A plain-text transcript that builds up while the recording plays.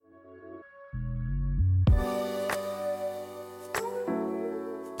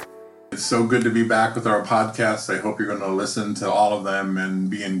It's so good to be back with our podcasts. I hope you're going to listen to all of them and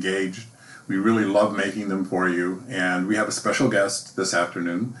be engaged. We really love making them for you. And we have a special guest this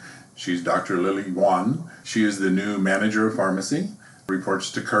afternoon. She's Dr. Lily Yuan. She is the new manager of pharmacy,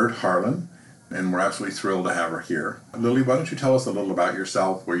 reports to Kurt Harlan, and we're absolutely thrilled to have her here. Lily, why don't you tell us a little about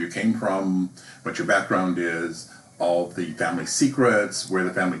yourself, where you came from, what your background is, all the family secrets, where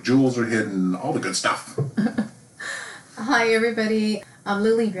the family jewels are hidden, all the good stuff. Hi, everybody. I'm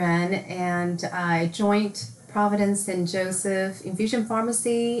Lily Yuan, and I joined Providence St. Joseph Infusion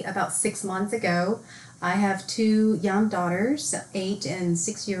Pharmacy about 6 months ago. I have two young daughters, 8 and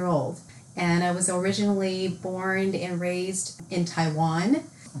 6-year-old, and I was originally born and raised in Taiwan,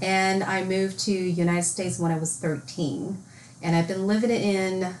 and I moved to United States when I was 13, and I've been living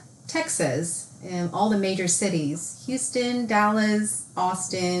in Texas, in all the major cities, Houston, Dallas,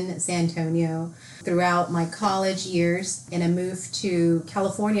 Austin, San Antonio, throughout my college years, and I moved to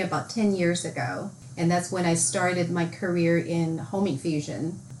California about 10 years ago, and that's when I started my career in home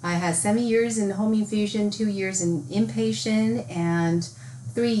infusion. I had 7 years in home infusion, 2 years in inpatient, and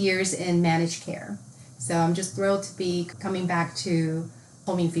 3 years in managed care. So I'm just thrilled to be coming back to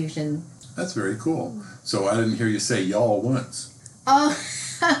home infusion. That's very cool. So I didn't hear you say y'all once. Oh,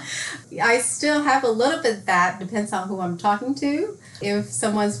 I still have a little bit of that, depends on who I'm talking to. If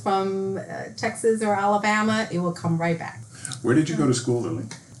someone's from Texas or Alabama, it will come right back. Where did you go to school, Lily?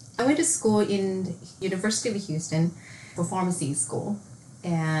 I went to school in University of Houston for pharmacy school.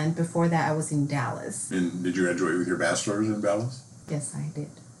 And before that, I was in Dallas. And did you graduate with your bachelor's in Dallas? Yes, I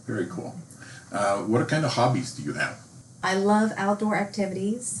did. Very cool. What kind of hobbies do you have? I love outdoor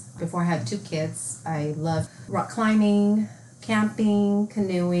activities. Before I had 2 kids, I love rock climbing, camping,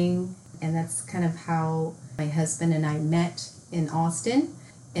 canoeing, and that's kind of how my husband and I met in Austin.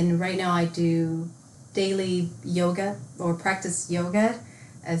 And right now I do daily yoga or practice yoga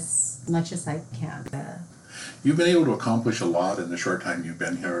as much as I can. You've been able to accomplish a lot in the short time you've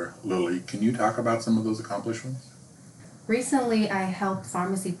been here, Lily. Can you talk about some of those accomplishments? Recently, I helped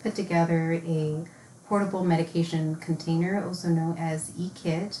pharmacy put together a portable medication container, also known as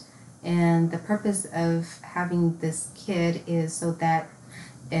e-kit. And the purpose of having this kit is so that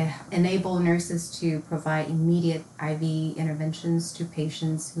it enable nurses to provide immediate IV interventions to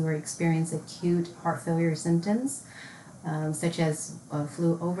patients who are experiencing acute heart failure symptoms, such as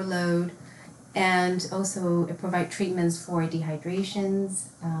fluid overload. And also provide treatments for dehydrations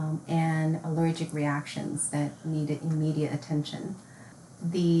and allergic reactions that needed immediate attention.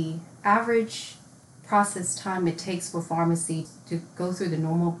 The average process time it takes for pharmacy to go through the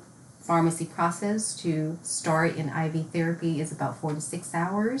normal pharmacy process to start an IV therapy is about 4 to 6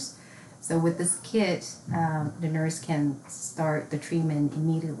 hours. So with this kit, the nurse can start the treatment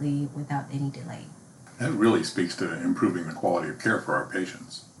immediately without any delay. That really speaks to improving the quality of care for our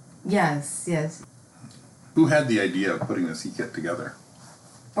patients. Yes, yes. Who had the idea of putting this e-kit together?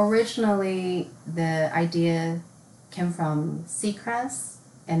 Originally, the idea came from Seacrest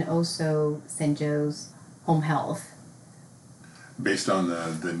and also St. Joe's Home Health. Based on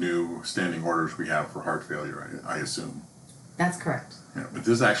the new standing orders we have for heart failure, I assume. That's correct. Yeah, but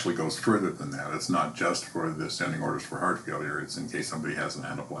this actually goes further than that. It's not just for the standing orders for heart failure. It's in case somebody has an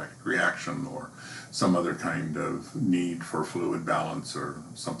anaphylactic reaction or some other kind of need for fluid balance or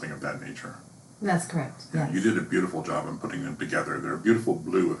something of that nature. That's correct, Yeah, yes. you did a beautiful job in putting them together. They're beautiful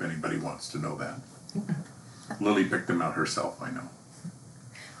blue if anybody wants to know that. Lily picked them out herself, I know.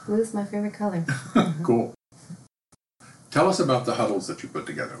 Blue is my favorite color. Cool. Tell us about the huddles that you put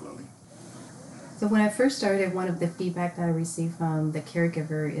together, Lily. So when I first started, one of the feedback that I received from the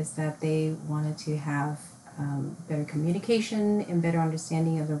caregiver is that they wanted to have better communication and better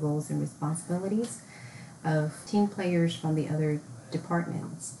understanding of the roles and responsibilities of team players from the other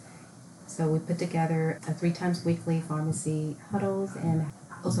departments. So we put together a 3 times weekly pharmacy huddles and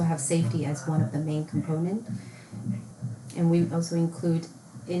also have safety as one of the main components. And we also include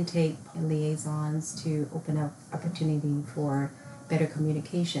intake and liaisons to open up opportunity for better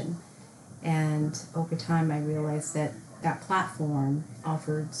communication. And over time, I realized that that platform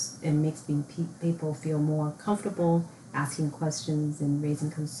offers and makes people feel more comfortable asking questions and raising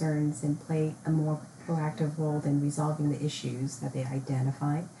concerns and play a more proactive role in resolving the issues that they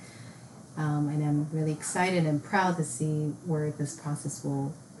identify. And I'm really excited and proud to see where this process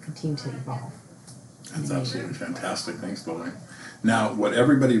will continue to evolve. That's absolutely fantastic. Thanks, Lily. Now, what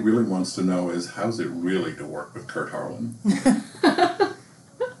everybody really wants to know is, how's it really to work with Kurt Harlan?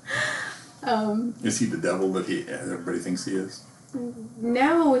 Is he the devil that everybody thinks he is?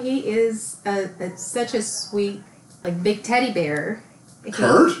 No, he is such a sweet, big teddy bear.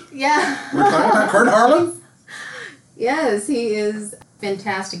 Kurt? Yeah. We're talking about Kurt Harlan? Yes, he is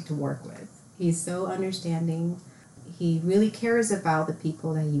fantastic to work with. He's so understanding. He really cares about the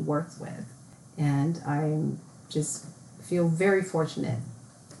people that he works with. And I just feel very fortunate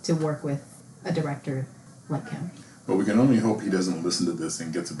to work with a director like him. But we can only hope he doesn't listen to this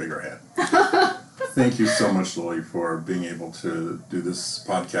and gets a bigger head. Thank you so much, Lily, for being able to do this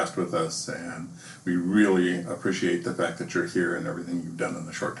podcast with us. And we really appreciate the fact that you're here and everything you've done in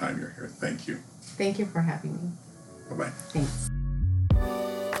the short time you're here. Thank you. Thank you for having me. Bye-bye. Thanks.